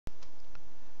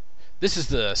This is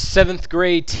the 7th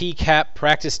grade TCAP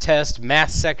practice test math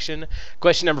section.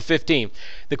 Question number 15.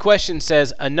 The question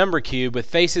says a number cube with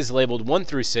faces labeled 1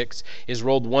 through 6 is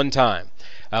rolled one time.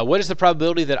 What is the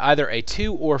probability that either a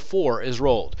 2 or 4 is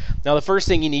rolled? Now the first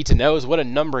thing you need to know is what a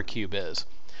number cube is.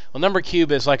 Well, number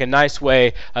cube is like a nice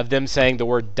way of them saying the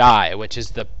word die, which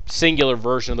is the singular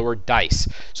version of the word dice.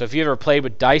 So if you ever played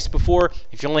with dice before,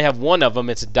 if you only have one of them,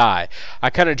 it's a die.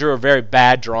 I kind of drew a very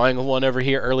bad drawing of one over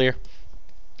here earlier.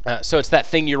 So it's that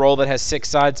thing you roll that has 6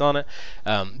 sides on it.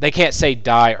 They can't say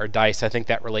die or dice. I think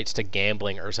that relates to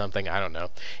gambling or something. I don't know.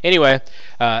 Anyway,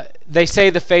 they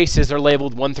say the faces are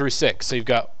labeled 1 through 6. So you've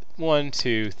got 1,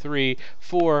 2, 3,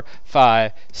 4,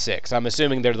 5, 6. I'm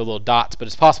assuming they're the little dots, but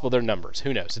it's possible they're numbers.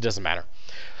 Who knows? It doesn't matter.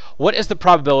 What is the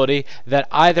probability that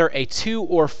either a 2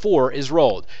 or 4 is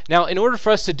rolled? Now, in order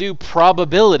for us to do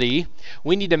probability,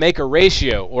 we need to make a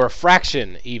ratio or a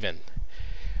fraction even.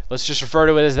 Let's just refer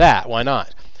to it as that. Why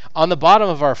not? On the bottom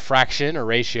of our fraction or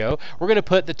ratio, we're going to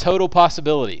put the total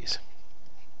possibilities.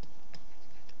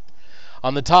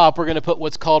 On the top, we're going to put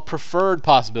what's called preferred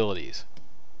possibilities.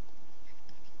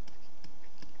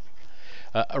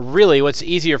 Really, what's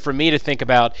easier for me to think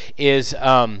about is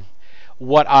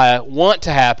what I want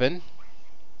to happen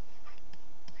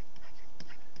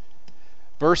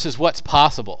versus what's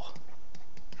possible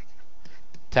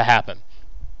to happen.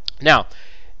 Now,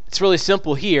 it's really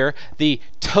simple here. The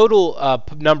total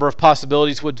number of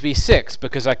possibilities would be 6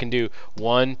 because I can do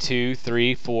 1, 2,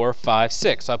 3, 4, 5,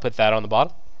 6. So I put that on the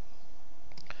bottom.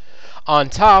 On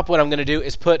top, what I'm going to do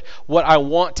is put what I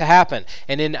want to happen.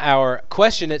 And in our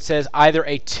question, it says either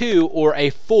a 2 or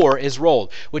a 4 is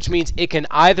rolled, which means it can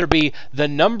either be the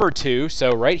number 2,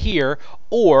 so right here,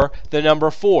 or the number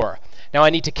 4. Now I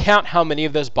need to count how many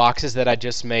of those boxes that I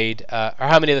just made, or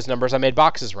how many of those numbers I made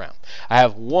boxes around. I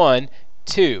have 1,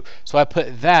 2. So I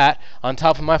put that on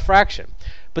top of my fraction.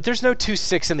 But there's no 2,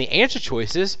 6 in the answer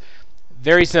choices.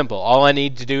 Very simple. All I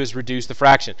need to do is reduce the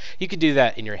fraction. You can do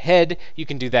that in your head. You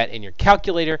can do that in your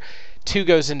calculator. 2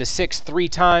 goes into 6 3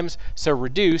 times. So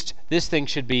reduced, this thing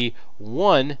should be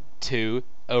 1 2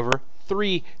 over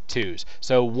 3 2s.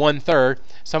 So 1/3.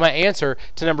 So my answer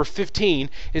to number 15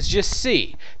 is just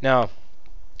C. Now,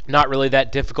 not really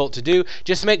that difficult to do.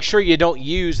 Just make sure you don't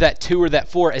use that 2 or that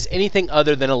 4 as anything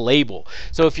other than a label.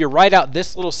 So if you write out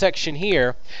this little section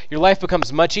here, your life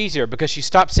becomes much easier because you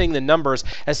stop seeing the numbers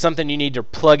as something you need to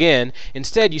plug in.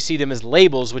 Instead, you see them as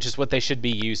labels, which is what they should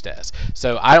be used as.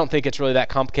 So I don't think it's really that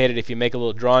complicated if you make a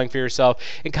little drawing for yourself,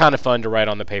 and kind of fun to write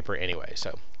on the paper anyway.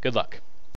 So good luck.